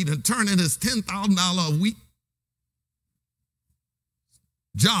remember, he done turned in his $10,000 a week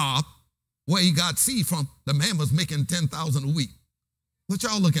job where he got seed from. The man was making $10,000 a week. What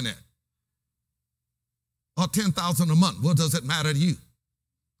y'all looking at? Or $10,000 a month. What does it matter to you?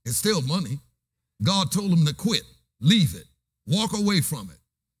 It's still money. God told him to quit, leave it, walk away from it.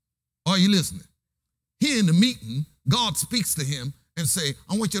 Are you listening? Here in the meeting, God speaks to him and say,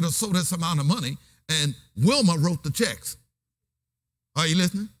 I want you to sow this amount of money. And Wilma wrote the checks. Are you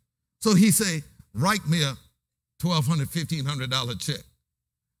listening? So he say, write me a $1,200, $1,500 check.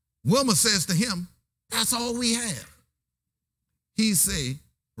 Wilma says to him, that's all we have. He say,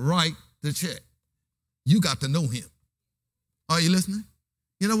 write the check. You got to know him. Are you listening?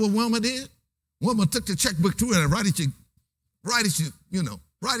 You know what Wilma did? Wilma took the checkbook to it and write it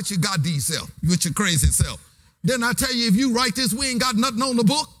your goddamn self, with your crazy self. Then I tell you, if you write this, we ain't got nothing on the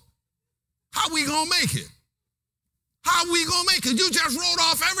book. How we gonna make it? How we gonna make it? You just wrote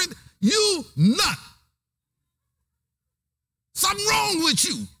off everything. You nut. Something wrong with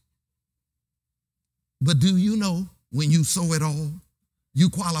you. But do you know when you sow it all, you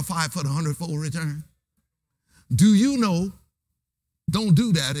qualify for the 100-fold return? Do you know, don't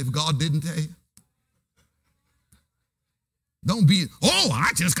do that if God didn't tell you? Don't be,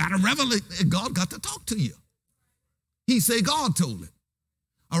 I just got a revelation. God got to talk to you. He said God told him.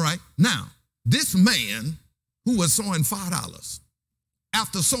 All right, now, this man who was sowing $5,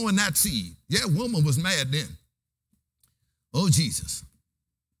 after sowing that seed, Wilma was mad then. Oh, Jesus.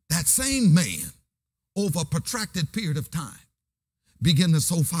 That same man, over a protracted period of time, began to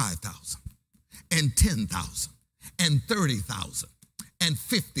sow 5,000 and 10,000 and 30,000 and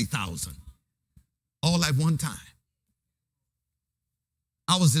 50,000 all at one time.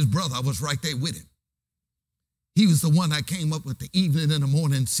 I was his brother. I was right there with him. He was the one that came up with the evening and the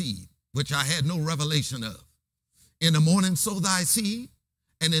morning seed, which I had no revelation of. In the morning sow thy seed,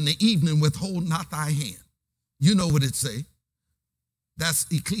 and in the evening withhold not thy hand. You know what it say. That's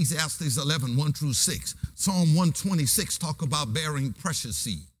Ecclesiastes 11, 1 through 6. Psalm 126 talk about bearing precious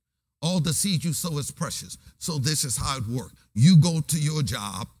seed. All the seed you sow is precious. So this is how it works. You go to your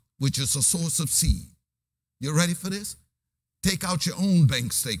job, which is a source of seed. You ready for this? Take out your own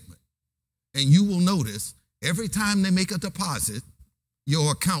bank statement, and you will notice every time they make a deposit,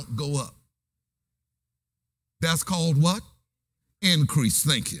 your account go up. That's called what? Increase.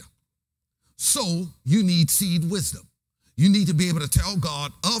 Thank you. So you need seed wisdom. You need to be able to tell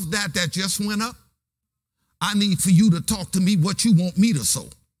God, of that just went up, I need for you to talk to me what you want me to sow.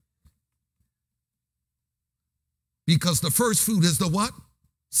 Because the first fruit is the what?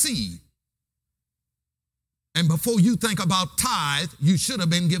 Seed. And before you think about tithe, you should have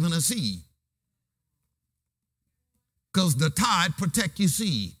been given a seed. Because the tithe protect your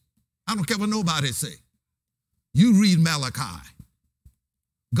seed. I don't care what nobody say. You read Malachi.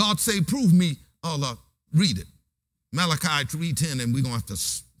 God say, prove me. Read it. Malachi 3:10, and we're going to have to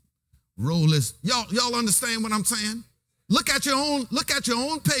roll this. Y'all understand what I'm saying? Look at your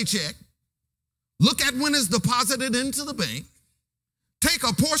own paycheck. Look at when it's deposited into the bank. Take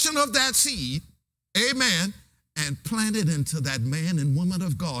a portion of that seed, amen, and plant it into that man and woman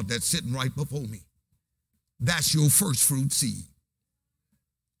of God that's sitting right before me. That's your first fruit seed.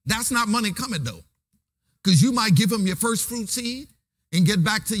 That's not money coming, though, because you might give them your first fruit seed and get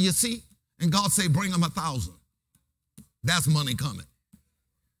back to your seat, and God say, bring them 1,000. That's money coming.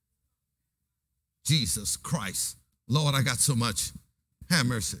 Jesus Christ. Lord, I got so much. Have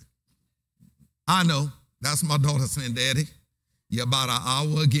mercy. I know. That's my daughter saying, Daddy, you're about an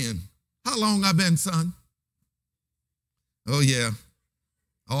hour again. How long I been, son? Oh, yeah.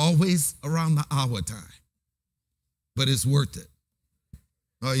 Always around the hour time. But it's worth it.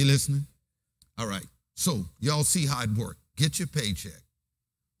 Are you listening? All right. So y'all see how it works. Get your paycheck.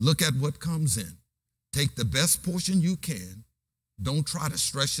 Look at what comes in. Take the best portion you can. Don't try to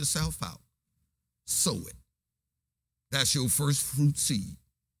stress yourself out. Sow it. That's your first fruit seed.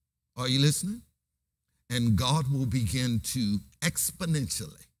 Are you listening? And God will begin to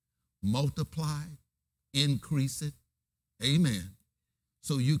exponentially multiply, increase it. Amen.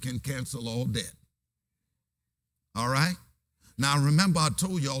 So you can cancel all debt. All right? Now, remember I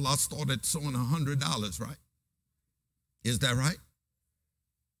told y'all I started sowing $100, right? Is that right?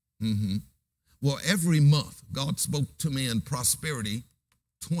 Mm-hmm. Well, every month, God spoke to me in Prosperity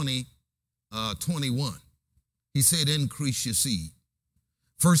 21. He said, increase your seed.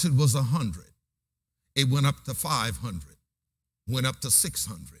 First, it was 100. It went up to 500, went up to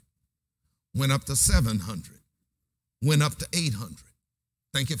 600, went up to 700, went up to 800.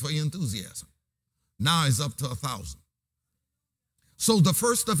 Thank you for your enthusiasm. Now it's up to 1,000. So the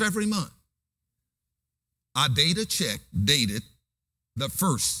first of every month, I date a check dated the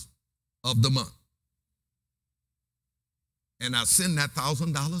first of the month. And I send that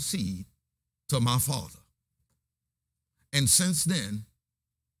 $1,000 seed to my Father. And since then,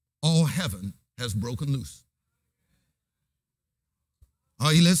 all heaven has broken loose.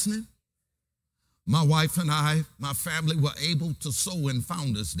 Are you listening? My wife and I, my family, were able to sow in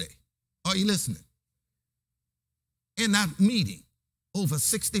Founders Day. Are you listening? In that meeting, over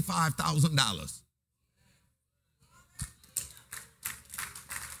 $65,000.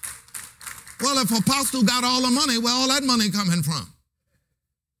 Well, if Apostle got all the money, where all that money coming from?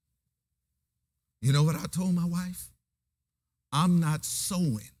 You know what I told my wife? I'm not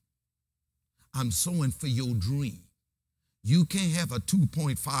sowing. I'm sowing for your dream. You can't have a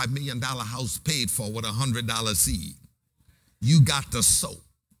 $2.5 million house paid for with $100 seed. You got to sow.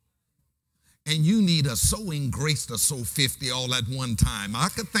 And you need a sowing grace to sow 50 all at one time. I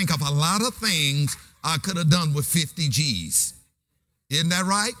could think of a lot of things I could have done with 50 G's. Isn't that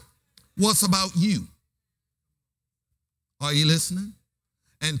right? What's about you? Are you listening?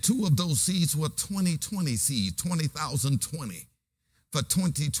 And two of those seeds were 2020 seeds, 20,020 for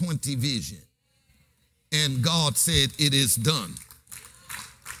 2020 vision. And God said, it is done.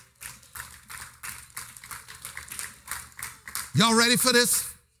 Y'all ready for this?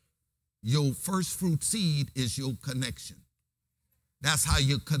 Your first fruit seed is your connection. That's how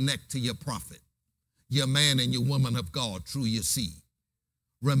you connect to your prophet, your man and your woman of God through your seed.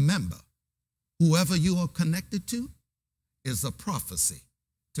 Remember, whoever you are connected to is a prophecy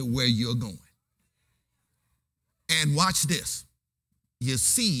to where you're going. And watch this. Your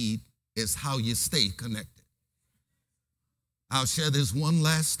seed is how you stay connected. I'll share this one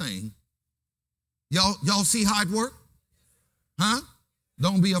last thing. Y'all see how it works? Huh?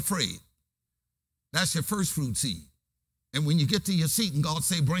 Don't be afraid. That's your first fruit seed. And when you get to your seat and God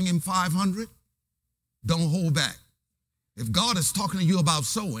say, bring him 500, don't hold back. If God is talking to you about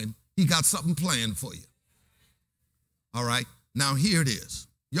sowing, he got something planned for you. All right, now here it is.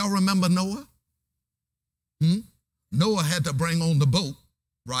 Y'all remember Noah? Noah had to bring on the boat,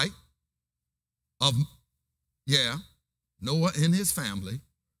 right? Noah and his family.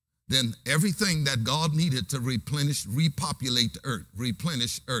 Then everything that God needed to replenish, repopulate the earth,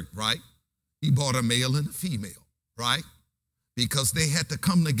 replenish earth, right? He bought a male and a female, right? Because they had to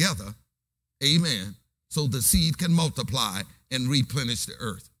come together, amen, so the seed can multiply and replenish the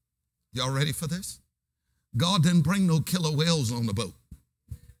earth. Y'all ready for this? God didn't bring no killer whales on the boat.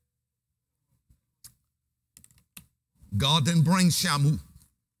 God didn't bring Shamu.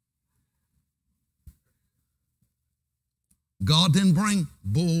 God didn't bring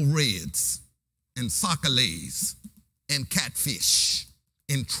bull reds and sockolays and catfish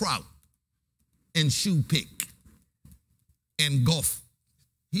and trout and shoe pick and golf.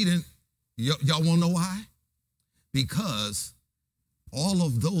 He didn't. Y'all want to know why? Because all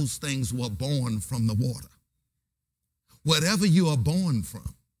of those things were born from the water. Whatever you are born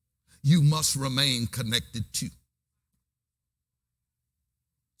from, you must remain connected to.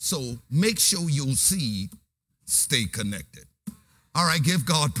 So make sure your seed stay connected. All right, give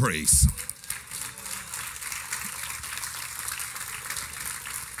God praise.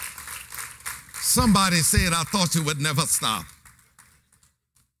 Somebody said, I thought you would never stop.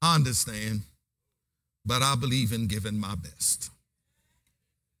 I understand, but I believe in giving my best.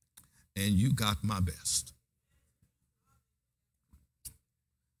 And you got my best.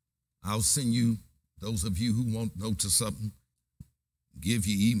 I'll send you, those of you who want notes or something, give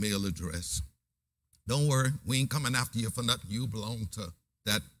your email address. Don't worry, we ain't coming after you for nothing. You belong to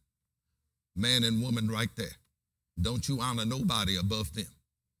that man and woman right there. Don't you honor nobody above them.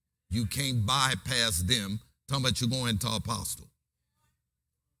 You can't bypass them talking about you going to apostle,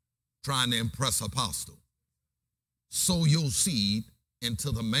 trying to impress apostle. Sow your seed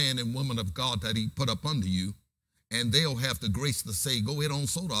into the man and woman of God that he put up under you, and they'll have the grace to say, go ahead on,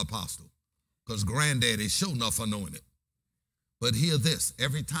 sow the apostle, because granddaddy sure enough anointed. But hear this,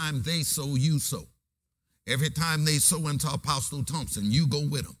 every time they sow, you sow. Every time they sow into Apostle Thompson, you go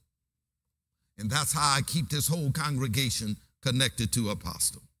with them. And that's how I keep this whole congregation connected to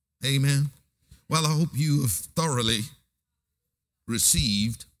Apostle. Amen. Well, I hope you have thoroughly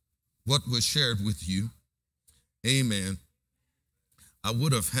received what was shared with you. Amen. I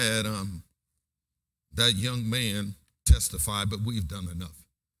would have had that young man testify, but we've done enough.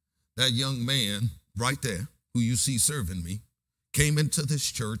 That young man right there, who you see serving me, came into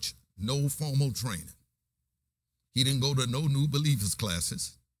this church, no formal training. He didn't go to no new believers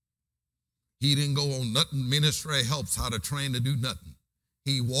classes. He didn't go on nothing ministry helps how to train to do nothing.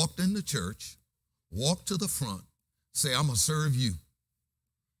 He walked in the church, walked to the front, say, I'm going to serve you.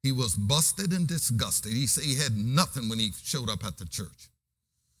 He was busted and disgusted. He said he had nothing when he showed up at the church.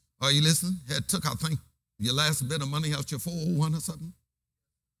 Are you listening? Had took, I think, your last bit of money out your 401 or something.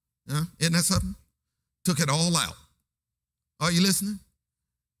 Yeah, isn't that something? Took it all out. Are you listening?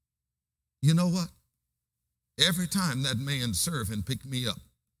 You know what? Every time that man served and picked me up,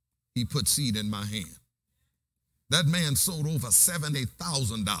 he put seed in my hand. That man sold over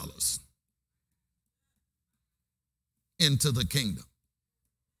 $70,000 into the kingdom.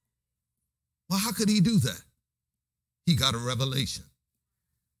 Well, how could he do that? He got a revelation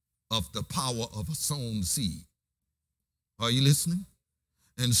of the power of a sown seed. Are you listening?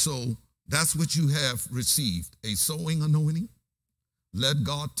 And so that's what you have received, a sowing anointing. Let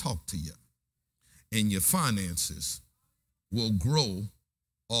God talk to you, and your finances will grow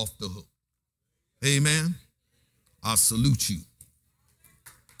off the hook. Amen. I salute you.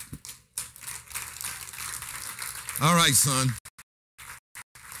 All right, son.